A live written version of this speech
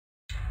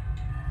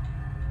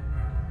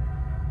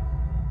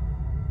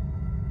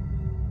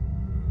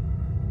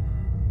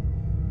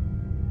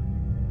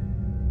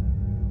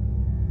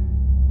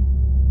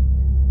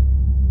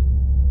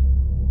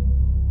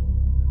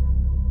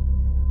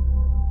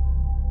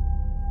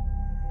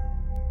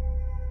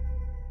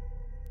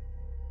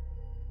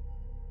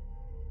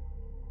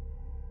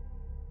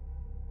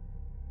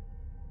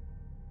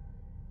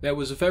There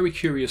was a very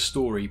curious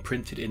story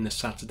printed in the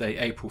Saturday,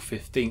 April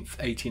 15th,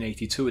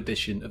 1882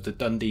 edition of the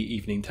Dundee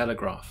Evening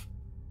Telegraph.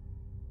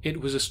 It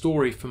was a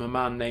story from a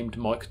man named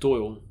Mike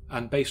Doyle,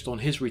 and based on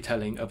his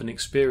retelling of an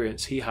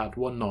experience he had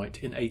one night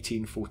in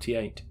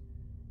 1848.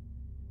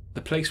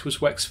 The place was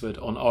Wexford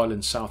on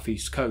Ireland's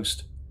southeast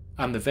coast,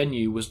 and the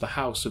venue was the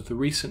house of the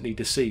recently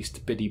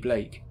deceased Biddy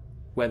Blake,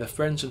 where the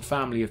friends and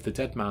family of the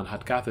dead man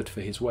had gathered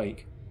for his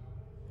wake.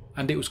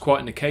 And it was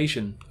quite an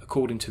occasion,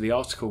 according to the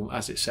article,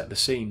 as it set the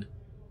scene.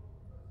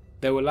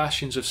 There were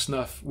lashings of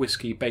snuff,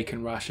 whisky,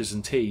 bacon rashers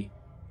and tea,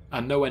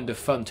 and no end of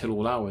fun till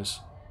all hours.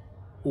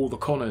 All the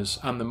Connors,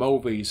 and the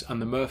Mulveys,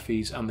 and the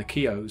Murphys, and the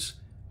Keoghs,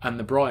 and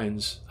the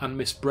Bryans, and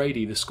Miss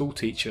Brady the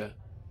schoolteacher,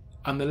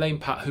 and the lame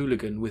Pat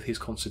Hooligan with his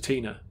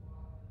concertina.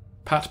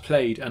 Pat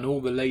played and all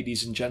the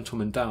ladies and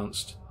gentlemen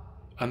danced,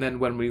 and then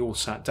when we all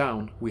sat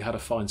down we had a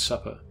fine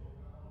supper.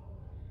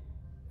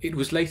 It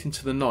was late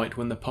into the night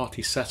when the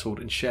party settled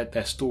and shared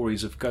their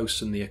stories of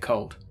ghosts and the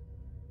occult.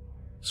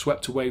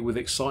 Swept away with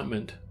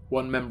excitement,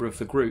 one member of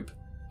the group,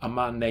 a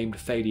man named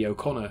Thady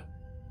O'Connor,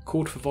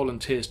 called for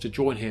volunteers to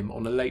join him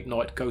on a late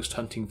night ghost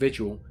hunting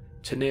vigil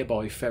to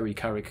nearby Ferry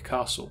Carrick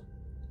Castle.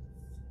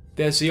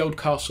 "There's the old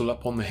castle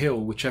up on the hill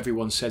which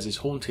everyone says is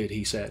haunted,"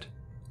 he said.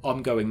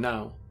 "I'm going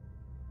now."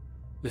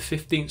 The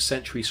 15th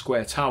century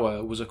square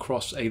tower was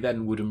across a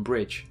then wooden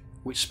bridge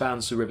which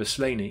spans the River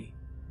Slaney.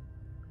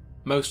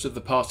 Most of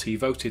the party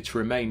voted to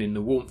remain in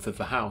the warmth of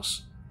the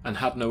house and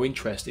had no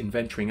interest in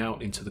venturing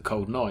out into the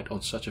cold night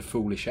on such a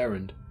foolish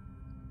errand.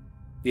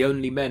 The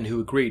only men who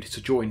agreed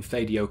to join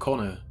Thady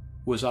O'Connor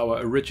was our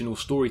original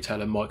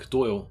storyteller Mike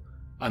Doyle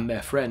and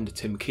their friend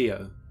Tim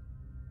Keogh.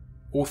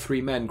 All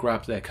three men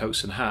grabbed their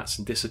coats and hats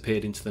and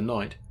disappeared into the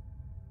night.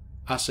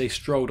 As they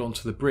strolled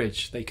onto the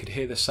bridge, they could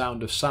hear the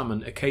sound of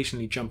salmon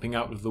occasionally jumping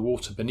out of the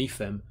water beneath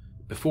them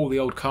before the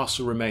old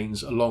castle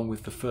remains along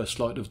with the first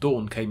light of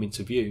dawn came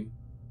into view.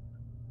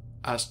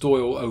 As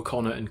Doyle,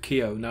 O'Connor and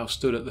Keogh now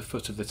stood at the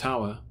foot of the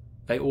tower,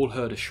 they all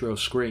heard a shrill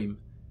scream,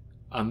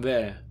 and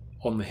there,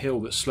 on the hill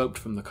that sloped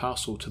from the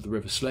castle to the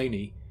River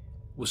Slaney,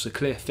 was the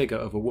clear figure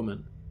of a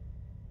woman.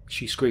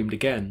 She screamed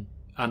again,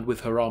 and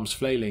with her arms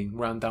flailing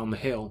ran down the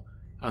hill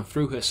and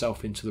threw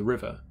herself into the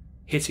river,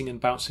 hitting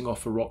and bouncing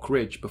off a rock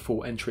ridge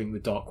before entering the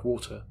dark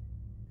water.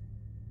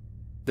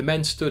 The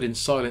men stood in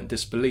silent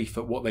disbelief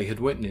at what they had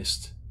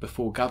witnessed,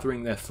 before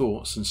gathering their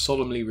thoughts and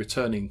solemnly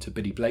returning to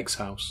Biddy Blake's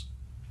house.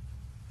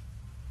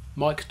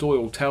 Mike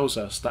Doyle tells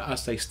us that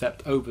as they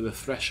stepped over the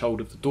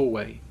threshold of the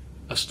doorway,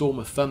 a storm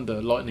of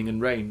thunder, lightning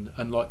and rain,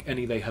 unlike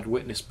any they had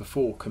witnessed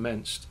before,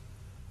 commenced.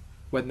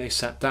 When they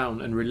sat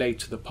down and relayed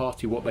to the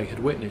party what they had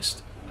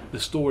witnessed, the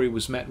story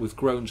was met with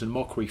groans and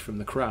mockery from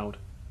the crowd.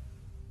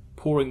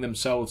 Pouring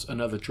themselves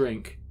another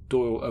drink,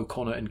 Doyle,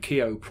 O'Connor and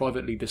Keogh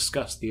privately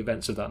discussed the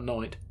events of that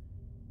night.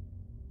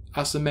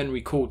 As the men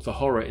recalled the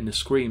horror in the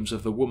screams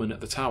of the woman at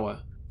the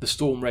tower, the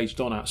storm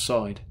raged on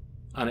outside,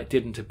 and it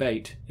didn't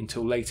abate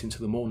until late into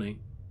the morning.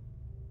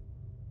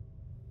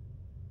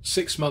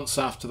 6 months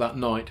after that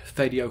night,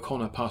 Thady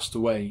O'Connor passed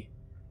away,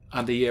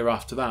 and a year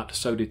after that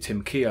so did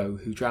Tim Keogh,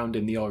 who drowned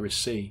in the Irish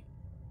Sea.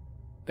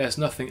 There's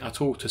nothing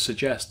at all to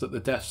suggest that the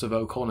deaths of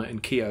O'Connor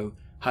and Keogh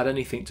had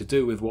anything to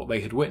do with what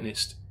they had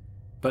witnessed,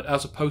 but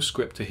as a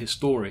postscript to his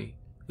story,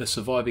 the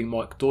surviving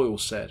Mike Doyle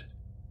said,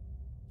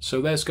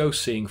 "So there's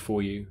ghost seeing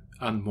for you,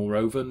 and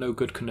moreover no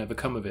good can ever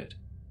come of it.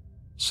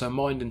 So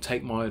mind and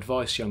take my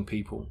advice, young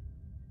people.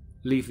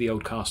 Leave the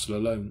old castle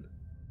alone."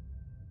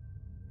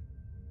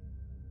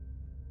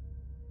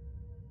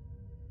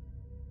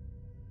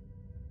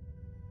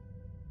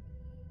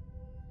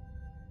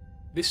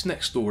 This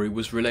next story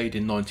was relayed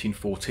in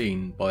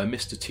 1914 by a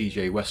Mr.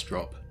 T.J.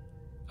 Westrop,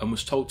 and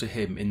was told to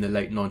him in the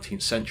late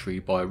 19th century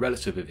by a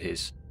relative of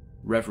his,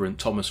 Reverend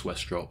Thomas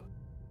Westrop.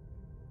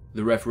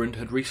 The Reverend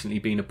had recently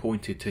been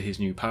appointed to his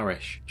new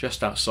parish,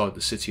 just outside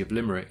the city of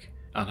Limerick,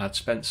 and had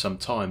spent some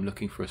time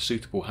looking for a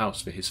suitable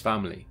house for his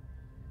family.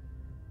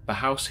 The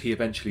house he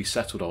eventually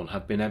settled on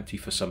had been empty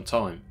for some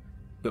time,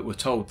 but were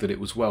told that it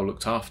was well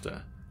looked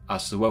after,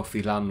 as the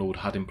wealthy landlord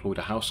had employed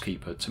a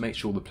housekeeper to make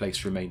sure the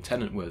place remained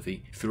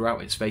tenant-worthy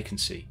throughout its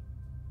vacancy.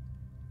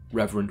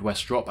 Reverend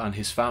Westrop and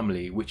his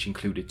family, which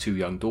included 2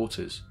 young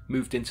daughters,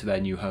 moved into their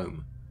new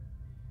home.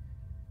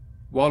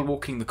 While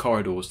walking the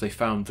corridors, they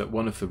found that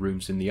one of the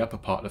rooms in the upper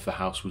part of the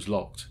house was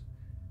locked.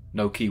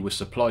 No key was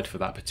supplied for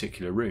that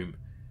particular room,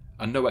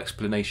 and no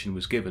explanation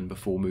was given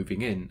before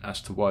moving in as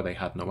to why they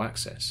had no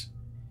access.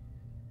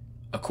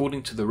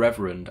 According to the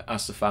Reverend,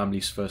 as the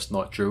family's first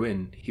night drew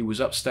in, he was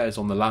upstairs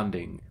on the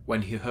landing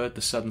when he heard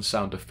the sudden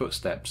sound of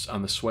footsteps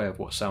and the sway of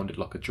what sounded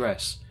like a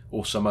dress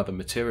or some other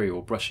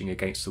material brushing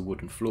against the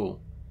wooden floor.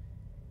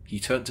 He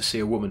turned to see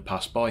a woman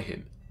pass by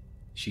him.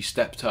 She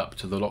stepped up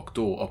to the locked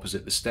door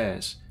opposite the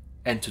stairs,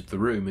 entered the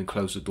room and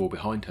closed the door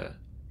behind her.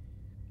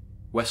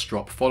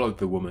 Westrop followed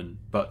the woman,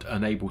 but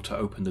unable to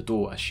open the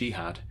door as she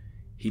had,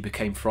 he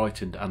became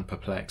frightened and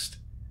perplexed.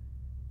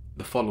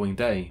 The following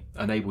day,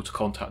 unable to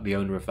contact the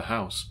owner of the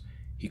house,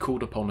 he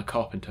called upon a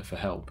carpenter for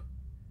help.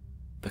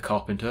 The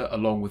carpenter,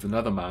 along with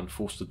another man,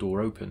 forced the door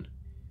open.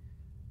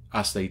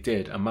 As they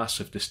did, a mass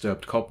of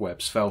disturbed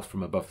cobwebs fell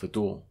from above the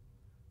door.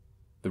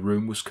 The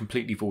room was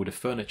completely void of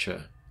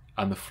furniture,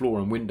 and the floor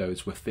and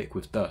windows were thick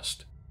with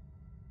dust.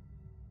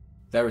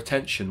 Their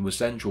attention was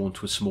then drawn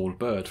to a small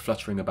bird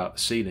fluttering about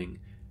the ceiling,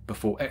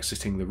 before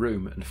exiting the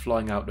room and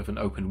flying out of an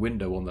open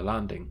window on the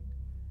landing.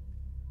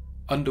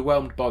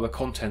 Underwhelmed by the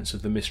contents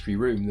of the mystery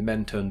room, the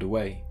men turned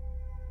away,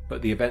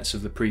 but the events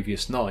of the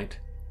previous night,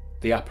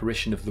 the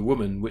apparition of the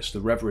woman which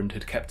the Reverend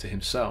had kept to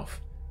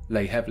himself,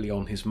 lay heavily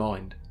on his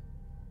mind.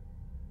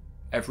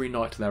 Every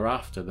night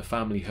thereafter the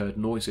family heard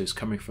noises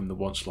coming from the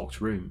once locked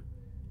room,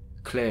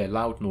 clear,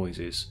 loud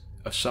noises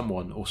of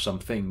someone or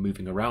something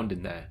moving around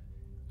in there,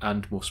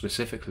 and more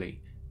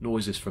specifically,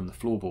 noises from the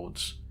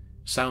floorboards,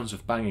 sounds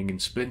of banging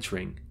and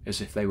splintering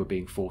as if they were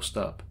being forced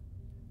up.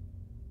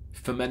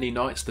 For many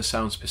nights the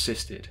sounds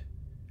persisted,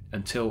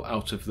 until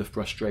out of the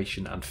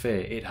frustration and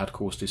fear it had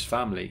caused his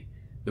family,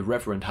 the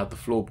Reverend had the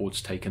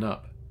floorboards taken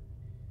up.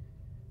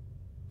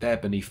 There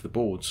beneath the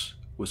boards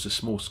was the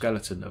small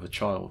skeleton of a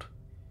child.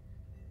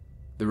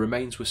 The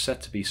remains were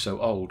said to be so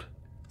old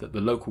that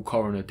the local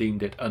coroner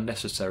deemed it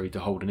unnecessary to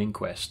hold an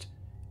inquest,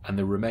 and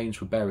the remains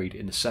were buried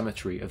in the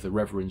cemetery of the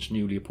Reverend's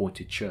newly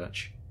appointed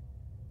church.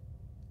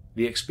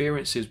 The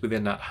experiences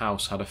within that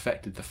house had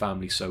affected the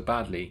family so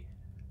badly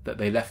that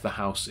they left the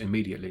house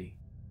immediately.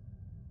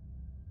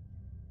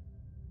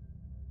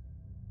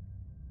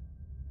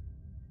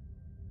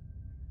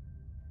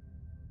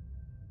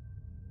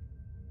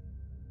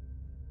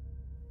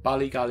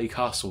 Ballygally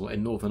Castle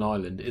in Northern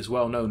Ireland is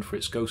well known for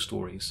its ghost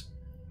stories,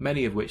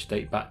 many of which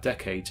date back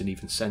decades and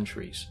even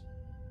centuries.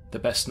 The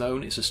best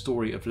known is the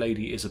story of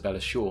Lady Isabella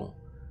Shaw,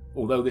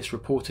 although this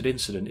reported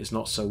incident is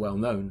not so well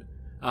known,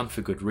 and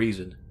for good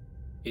reason.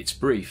 It's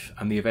brief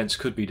and the events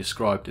could be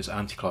described as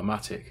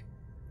anticlimactic,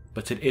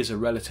 but it is a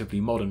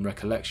relatively modern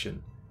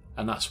recollection,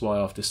 and that's why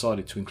I've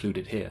decided to include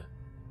it here.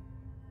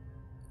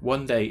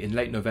 One day in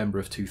late November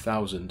of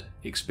 2000,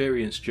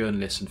 experienced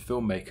journalist and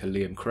filmmaker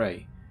Liam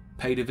Cray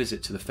paid a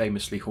visit to the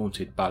famously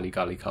haunted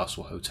Ballygally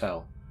Castle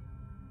Hotel.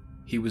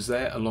 He was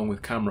there along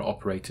with camera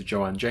operator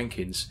Joanne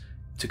Jenkins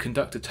to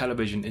conduct a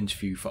television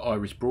interview for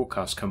Irish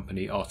broadcast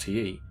company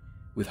RTE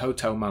with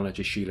hotel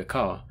manager Sheila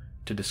Carr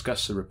to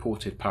discuss the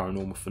reported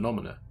paranormal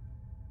phenomena.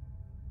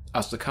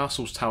 As the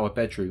castle's tower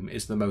bedroom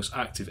is the most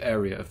active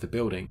area of the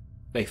building,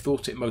 they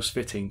thought it most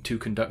fitting to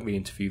conduct the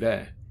interview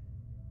there.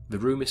 The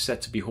room is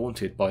said to be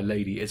haunted by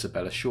Lady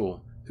Isabella Shaw,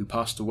 who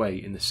passed away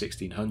in the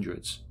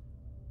 1600s.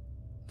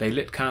 They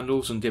lit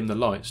candles and dimmed the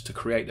lights to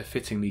create a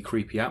fittingly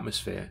creepy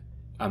atmosphere,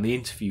 and the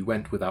interview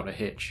went without a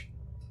hitch.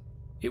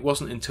 It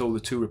wasn't until the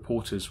two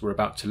reporters were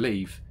about to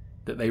leave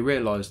that they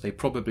realised they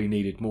probably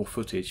needed more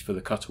footage for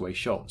the cutaway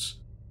shots.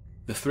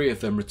 The three of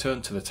them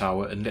returned to the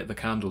tower and lit the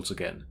candles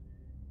again.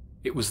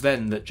 It was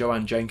then that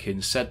Joanne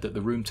Jenkins said that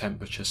the room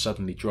temperature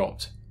suddenly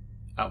dropped,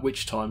 at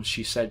which time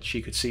she said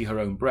she could see her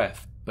own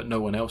breath, but no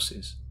one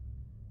else's.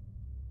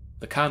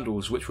 The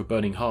candles, which were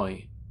burning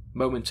high,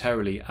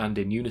 momentarily and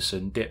in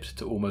unison dipped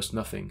to almost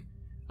nothing,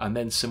 and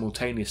then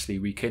simultaneously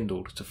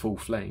rekindled to full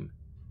flame.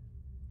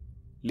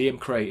 Liam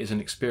Cray is an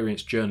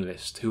experienced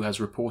journalist who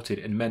has reported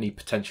in many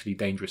potentially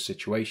dangerous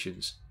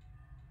situations.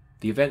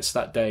 The events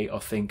that day, I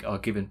think, are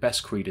given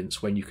best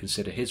credence when you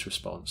consider his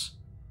response.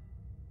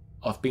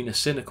 I've been a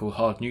cynical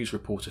hard news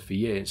reporter for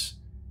years,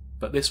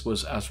 but this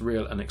was as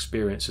real an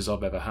experience as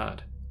I've ever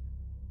had.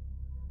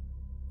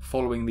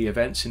 Following the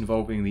events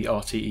involving the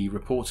RTE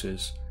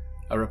reporters,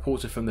 a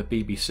reporter from the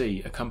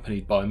BBC,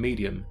 accompanied by a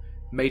medium,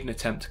 made an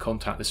attempt to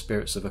contact the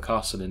spirits of the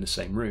castle in the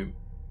same room.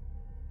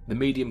 The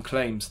medium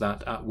claims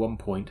that at one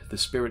point the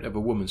spirit of a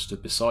woman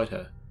stood beside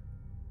her.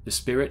 The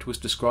spirit was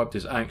described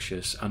as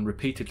anxious and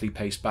repeatedly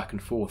paced back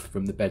and forth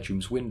from the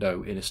bedroom's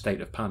window in a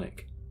state of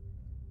panic.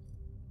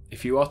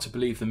 If you are to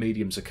believe the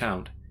medium's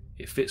account,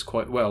 it fits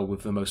quite well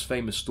with the most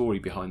famous story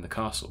behind the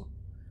castle.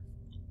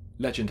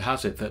 Legend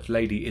has it that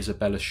Lady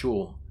Isabella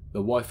Shaw,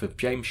 the wife of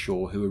James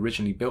Shaw who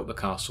originally built the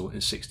castle in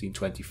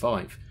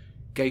 1625,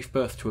 gave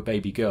birth to a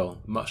baby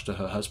girl, much to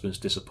her husband's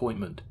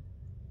disappointment.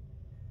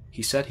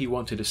 He said he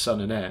wanted a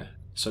son and heir,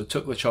 so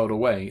took the child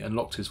away and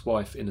locked his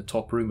wife in the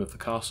top room of the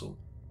castle.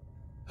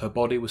 Her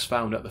body was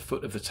found at the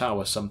foot of the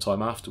tower some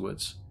time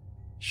afterwards.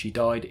 She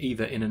died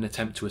either in an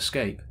attempt to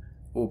escape,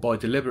 or by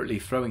deliberately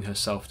throwing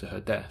herself to her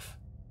death.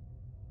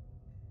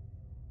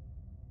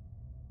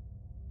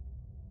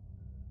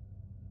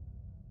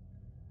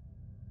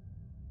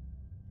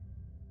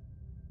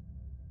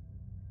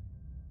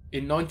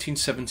 In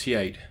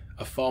 1978,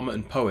 a farmer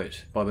and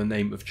poet by the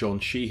name of John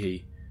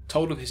Sheehy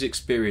told of his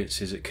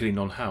experiences at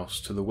Killynon House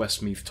to the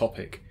Westmeath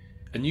Topic,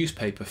 a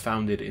newspaper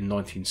founded in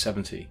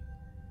 1970.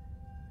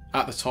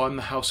 At the time,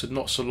 the house had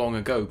not so long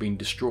ago been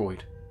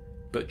destroyed,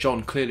 but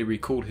John clearly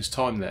recalled his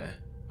time there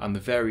and the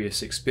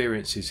various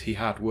experiences he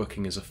had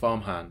working as a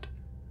farmhand.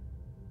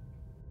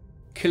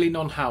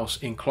 Killynon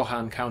House in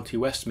Clohan, County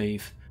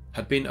Westmeath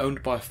had been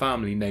owned by a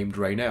family named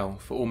Raynell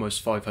for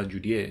almost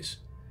 500 years.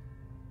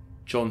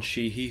 John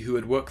Sheehy, who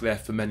had worked there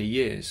for many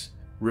years,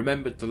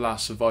 remembered the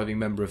last surviving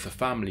member of the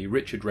family,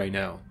 Richard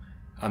Raynell,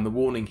 and the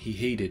warning he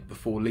heeded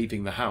before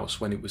leaving the house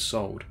when it was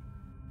sold.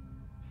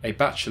 A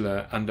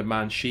bachelor and a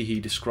man Sheehy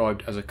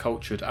described as a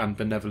cultured and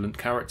benevolent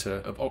character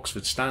of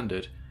Oxford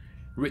standard,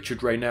 Richard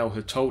Raynell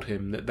had told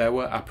him that there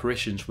were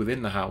apparitions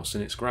within the house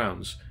and its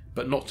grounds,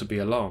 but not to be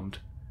alarmed.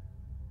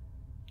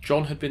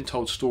 John had been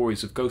told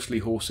stories of ghostly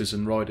horses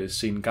and riders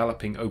seen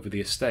galloping over the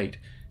estate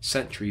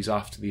centuries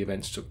after the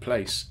events took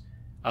place,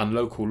 and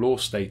local law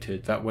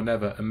stated that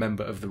whenever a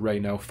member of the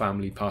Raynell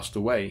family passed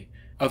away,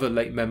 other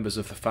late members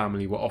of the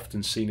family were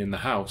often seen in the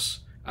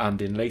house,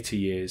 and in later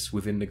years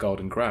within the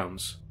garden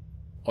grounds.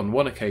 On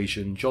one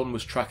occasion, John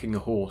was tracking a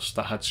horse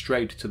that had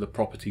strayed to the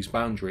property's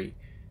boundary,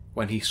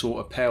 when he saw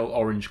a pale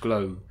orange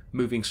glow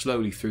moving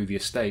slowly through the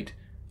estate,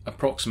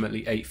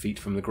 approximately 8 feet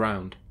from the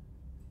ground.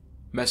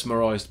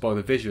 Mesmerised by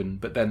the vision,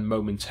 but then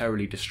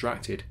momentarily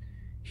distracted,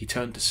 he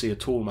turned to see a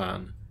tall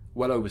man,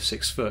 well over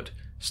 6 foot,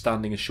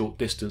 standing a short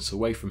distance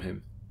away from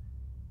him.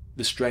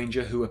 The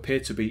stranger, who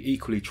appeared to be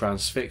equally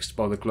transfixed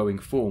by the glowing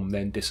form,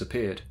 then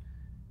disappeared.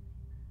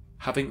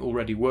 Having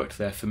already worked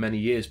there for many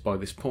years by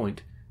this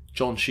point,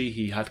 John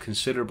Sheehy had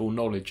considerable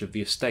knowledge of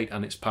the estate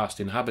and its past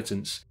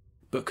inhabitants,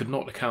 but could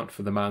not account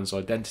for the man's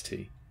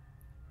identity.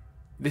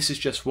 This is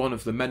just one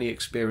of the many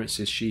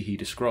experiences Sheehy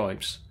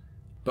describes,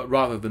 but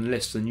rather than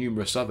list the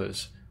numerous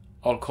others,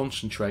 I'll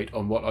concentrate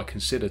on what I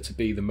consider to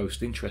be the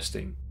most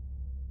interesting.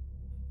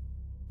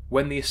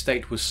 When the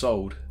estate was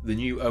sold, the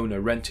new owner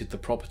rented the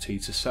property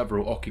to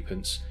several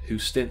occupants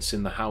whose stints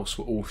in the house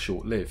were all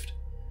short-lived.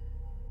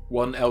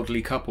 One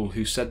elderly couple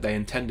who said they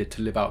intended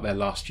to live out their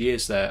last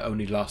years there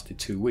only lasted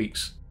 2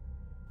 weeks.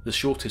 The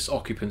shortest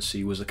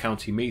occupancy was a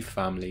County Meath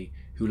family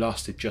who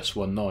lasted just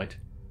 1 night.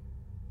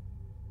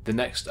 The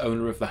next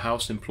owner of the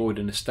house employed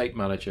an estate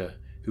manager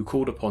who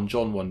called upon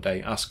John one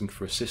day asking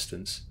for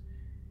assistance.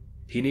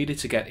 He needed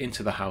to get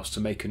into the house to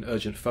make an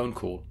urgent phone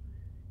call.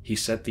 He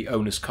said the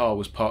owner's car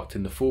was parked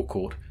in the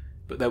forecourt,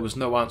 but there was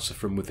no answer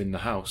from within the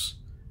house.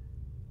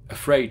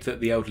 Afraid that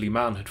the elderly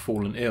man had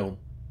fallen ill,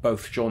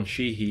 both John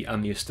Sheehy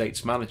and the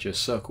estate's manager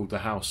circled the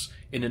house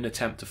in an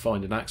attempt to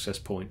find an access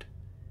point.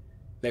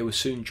 They were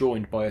soon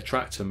joined by a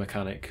tractor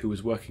mechanic who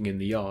was working in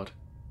the yard.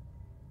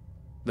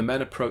 The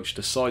men approached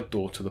a side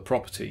door to the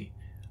property,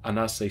 and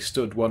as they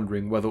stood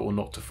wondering whether or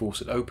not to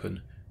force it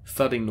open,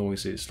 thudding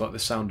noises like the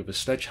sound of a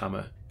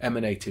sledgehammer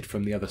emanated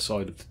from the other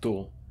side of the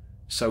door,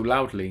 so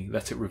loudly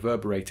that it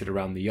reverberated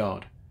around the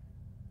yard.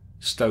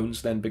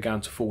 Stones then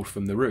began to fall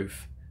from the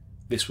roof.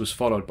 This was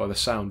followed by the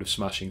sound of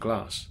smashing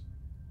glass.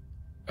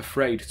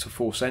 Afraid to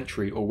force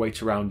entry or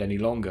wait around any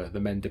longer,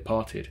 the men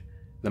departed,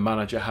 the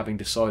manager having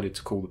decided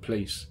to call the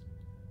police.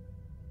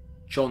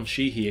 John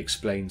Sheehy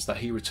explains that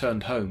he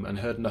returned home and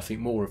heard nothing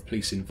more of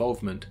police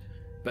involvement,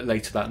 but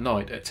later that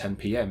night at 10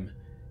 p.m,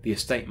 the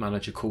estate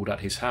manager called at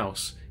his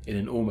house in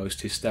an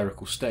almost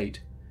hysterical state.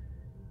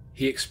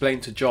 He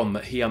explained to John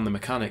that he and the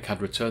mechanic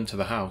had returned to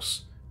the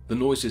house. The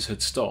noises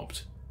had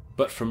stopped,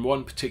 but from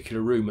one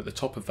particular room at the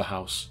top of the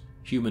house,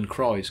 human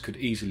cries could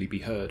easily be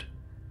heard.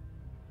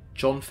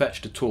 John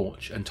fetched a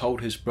torch and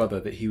told his brother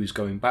that he was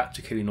going back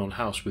to Killynon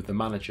House with the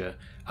manager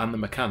and the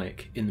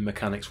mechanic in the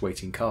mechanic's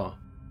waiting car.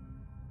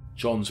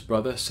 John's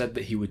brother said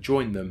that he would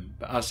join them,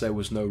 but as there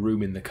was no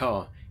room in the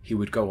car, he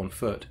would go on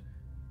foot.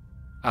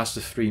 As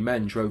the 3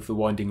 men drove the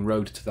winding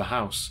road to the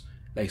house,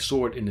 they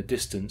saw it in the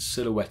distance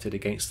silhouetted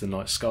against the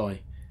night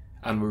sky,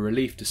 and were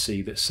relieved to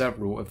see that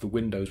several of the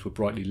windows were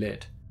brightly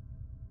lit.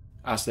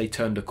 As they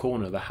turned a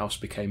corner, the house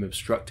became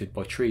obstructed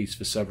by trees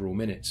for several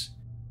minutes.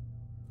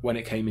 When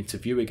it came into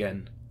view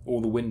again, all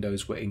the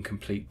windows were in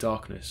complete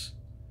darkness.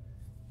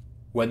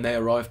 When they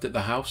arrived at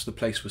the house, the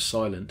place was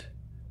silent.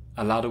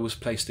 A ladder was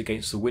placed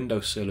against the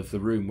windowsill of the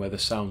room where the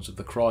sounds of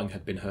the crying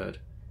had been heard.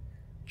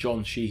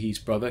 John Sheehy's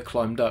brother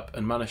climbed up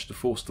and managed to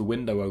force the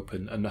window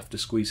open enough to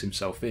squeeze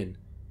himself in.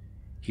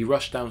 He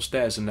rushed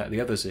downstairs and let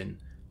the others in,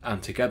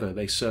 and together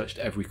they searched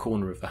every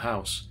corner of the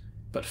house,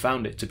 but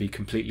found it to be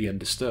completely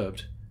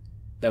undisturbed.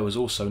 There was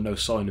also no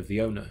sign of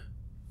the owner.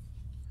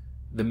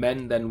 The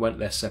men then went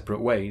their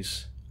separate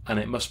ways, and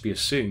it must be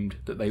assumed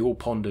that they all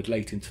pondered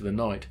late into the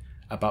night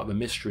about the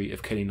mystery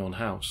of Killynon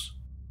House.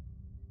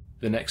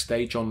 The next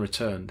day John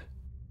returned.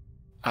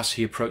 As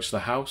he approached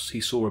the house,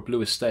 he saw a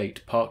blue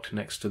estate parked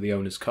next to the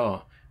owner's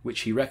car,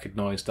 which he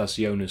recognised as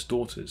the owner's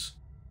daughter's.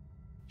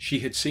 She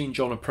had seen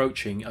John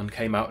approaching and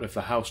came out of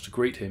the house to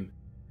greet him.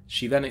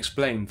 She then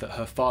explained that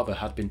her father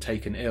had been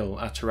taken ill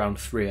at around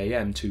 3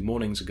 a.m. 2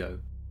 mornings ago.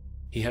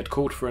 He had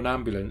called for an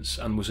ambulance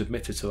and was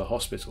admitted to the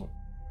hospital.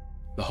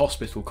 The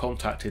hospital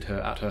contacted her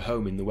at her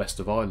home in the west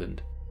of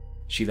Ireland.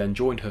 She then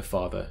joined her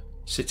father,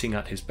 sitting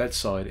at his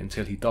bedside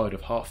until he died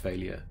of heart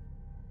failure.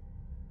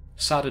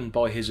 Saddened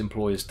by his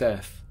employer's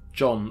death,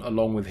 John,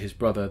 along with his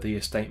brother, the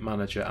estate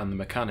manager and the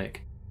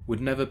mechanic,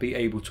 would never be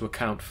able to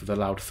account for the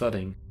loud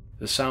thudding,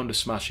 the sound of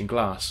smashing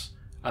glass,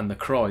 and the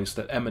cries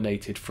that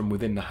emanated from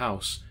within the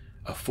house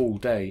a full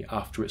day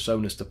after its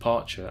owner's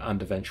departure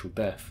and eventual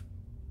death.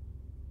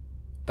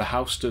 The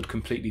house stood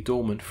completely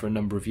dormant for a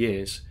number of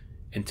years,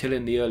 until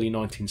in the early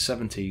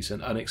 1970s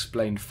an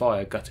unexplained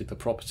fire gutted the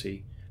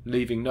property,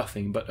 leaving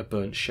nothing but a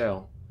burnt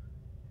shell.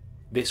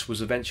 This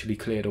was eventually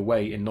cleared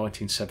away in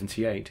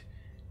 1978,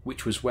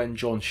 which was when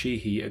John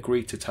Sheehy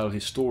agreed to tell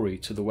his story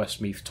to the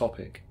Westmeath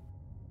Topic.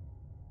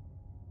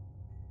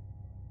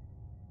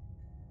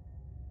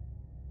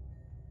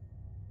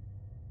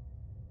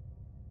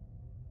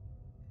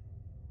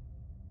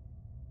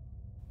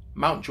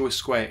 Mountjoy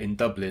Square in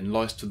Dublin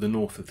lies to the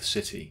north of the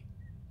city.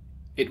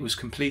 It was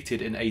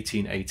completed in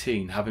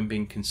 1818, having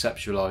been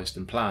conceptualised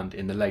and planned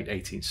in the late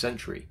 18th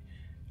century,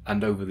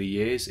 and over the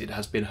years it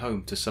has been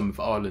home to some of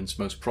Ireland's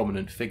most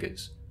prominent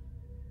figures.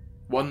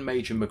 One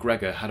Major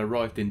MacGregor had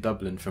arrived in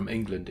Dublin from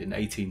England in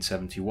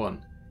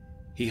 1871.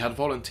 He had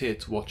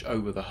volunteered to watch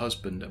over the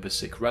husband of a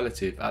sick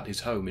relative at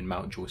his home in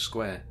Mountjoy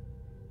Square.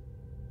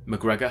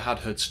 MacGregor had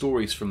heard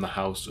stories from the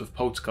house of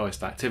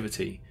poltergeist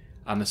activity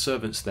and the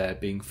servants there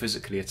being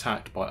physically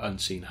attacked by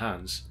unseen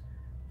hands,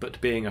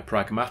 but being a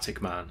pragmatic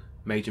man,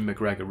 Major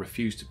MacGregor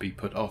refused to be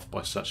put off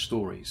by such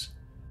stories.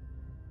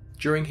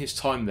 During his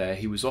time there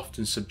he was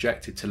often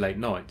subjected to late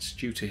nights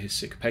due to his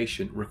sick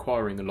patient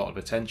requiring a lot of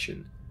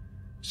attention,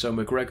 so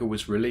MacGregor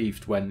was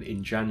relieved when,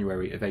 in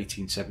January of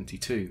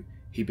 1872,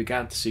 he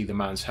began to see the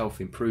man's health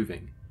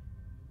improving.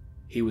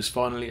 He was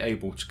finally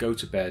able to go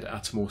to bed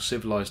at a more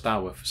civilised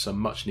hour for some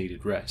much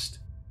needed rest.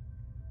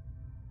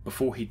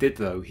 Before he did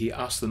though, he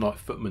asked the night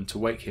footman to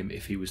wake him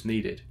if he was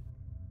needed.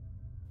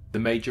 The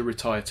Major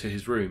retired to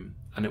his room,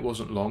 and it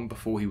wasn't long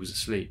before he was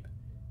asleep.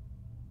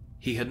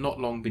 He had not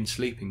long been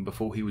sleeping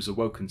before he was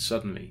awoken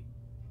suddenly.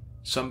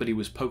 Somebody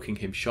was poking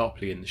him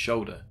sharply in the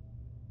shoulder.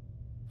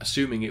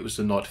 Assuming it was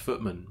the night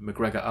footman,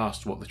 MacGregor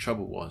asked what the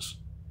trouble was.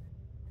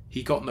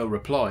 He got no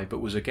reply but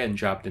was again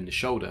jabbed in the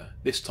shoulder,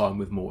 this time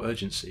with more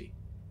urgency.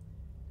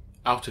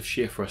 Out of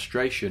sheer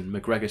frustration,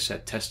 MacGregor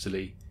said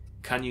testily,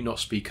 "Can you not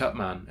speak up,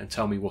 man, and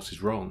tell me what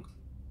is wrong?"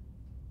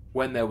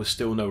 When there was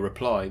still no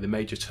reply, the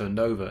Major turned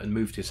over and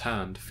moved his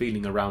hand,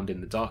 feeling around in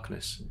the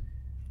darkness.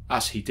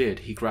 As he did,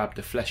 he grabbed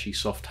a fleshy,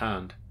 soft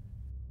hand.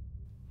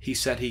 He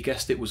said he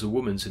guessed it was a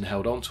woman's and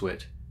held onto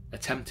it,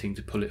 attempting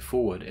to pull it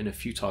forward in a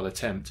futile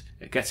attempt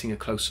at getting a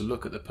closer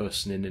look at the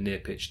person in the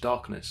near-pitch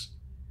darkness.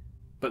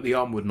 But the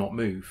arm would not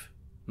move,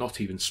 not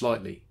even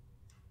slightly.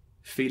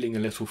 Feeling a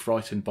little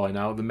frightened by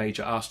now, the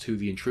Major asked who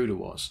the intruder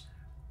was,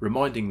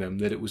 reminding them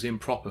that it was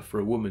improper for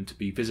a woman to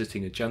be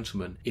visiting a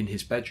gentleman in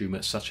his bedroom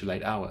at such a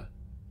late hour.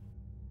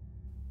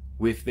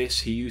 With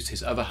this, he used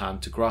his other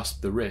hand to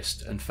grasp the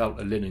wrist and felt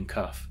a linen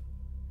cuff.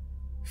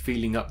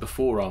 Feeling up the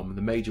forearm,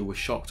 the Major was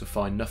shocked to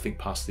find nothing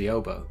past the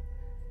elbow.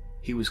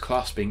 He was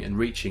clasping and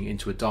reaching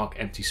into a dark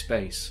empty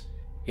space,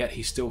 yet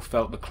he still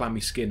felt the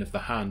clammy skin of the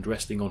hand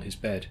resting on his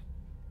bed.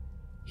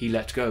 He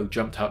let go,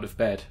 jumped out of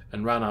bed,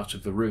 and ran out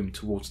of the room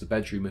towards the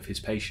bedroom of his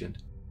patient.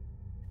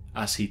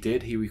 As he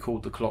did, he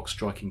recalled the clock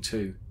striking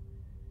 2.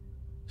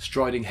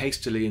 Striding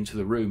hastily into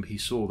the room, he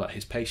saw that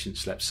his patient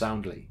slept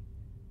soundly.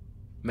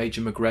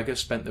 Major MacGregor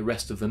spent the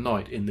rest of the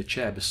night in the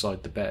chair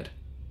beside the bed.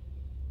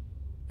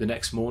 The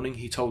next morning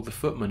he told the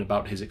footman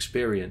about his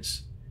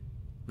experience.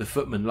 The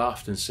footman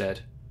laughed and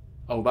said,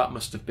 "Oh, that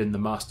must have been the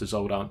master's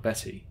old Aunt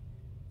Betty.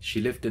 She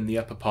lived in the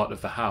upper part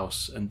of the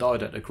house and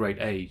died at a great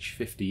age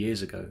 50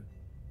 years ago."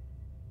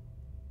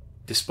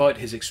 Despite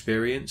his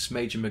experience,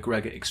 Major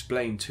MacGregor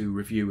explained to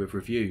Review of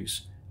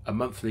Reviews, a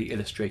monthly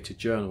illustrated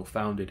journal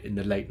founded in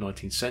the late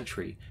 19th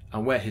century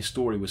and where his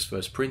story was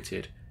first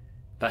printed,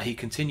 that he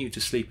continued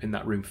to sleep in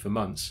that room for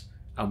months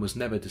and was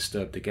never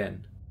disturbed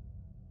again.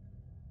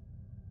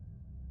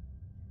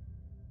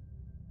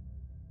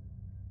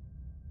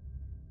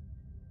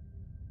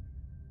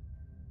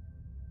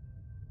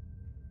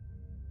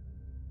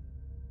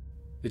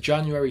 The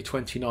January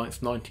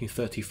 29th,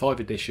 1935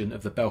 edition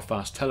of the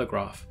Belfast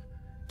Telegraph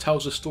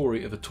tells a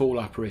story of a tall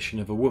apparition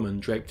of a woman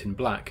draped in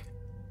black.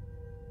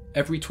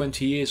 Every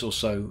 20 years or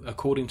so,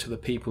 according to the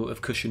people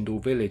of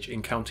Cushendall village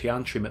in County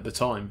Antrim at the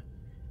time,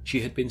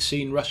 she had been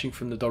seen rushing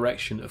from the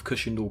direction of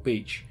Cushendall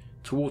Beach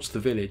towards the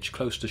village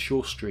close to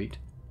Shaw Street.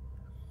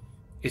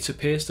 It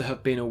appears to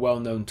have been a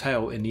well-known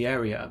tale in the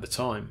area at the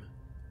time,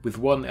 with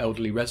one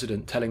elderly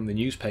resident telling the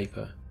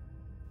newspaper,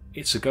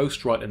 "It's a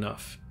ghost right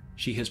enough.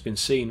 She has been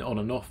seen on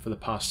and off for the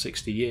past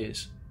 60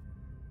 years.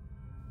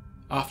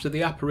 After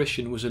the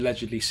apparition was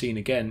allegedly seen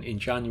again in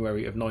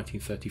January of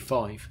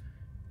 1935,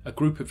 a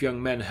group of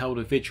young men held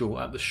a vigil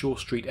at the Shaw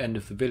Street end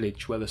of the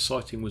village where the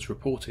sighting was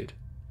reported.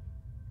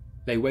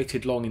 They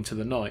waited long into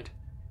the night.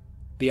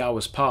 The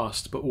hours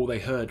passed, but all they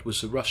heard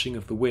was the rushing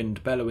of the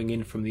wind bellowing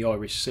in from the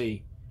Irish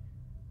Sea.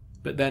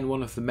 But then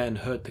one of the men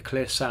heard the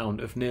clear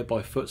sound of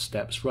nearby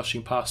footsteps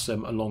rushing past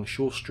them along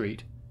Shaw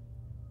Street.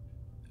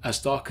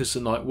 As dark as the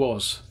night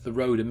was, the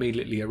road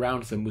immediately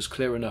around them was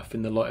clear enough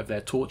in the light of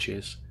their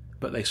torches,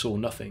 but they saw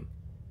nothing.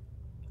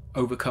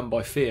 Overcome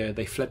by fear,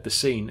 they fled the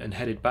scene and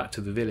headed back to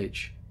the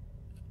village.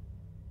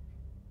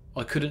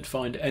 I couldn't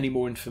find any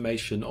more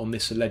information on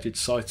this alleged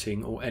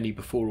sighting or any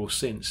before or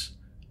since.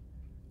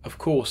 Of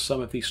course,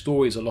 some of these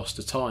stories are lost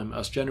to time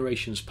as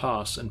generations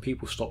pass and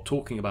people stop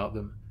talking about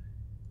them.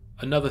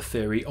 Another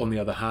theory, on the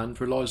other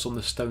hand, relies on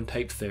the stone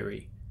tape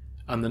theory,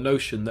 and the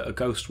notion that a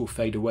ghost will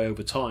fade away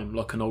over time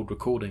like an old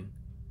recording.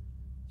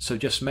 So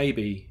just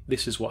maybe,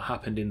 this is what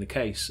happened in the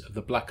case of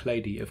the Black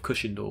Lady of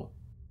Cushendall.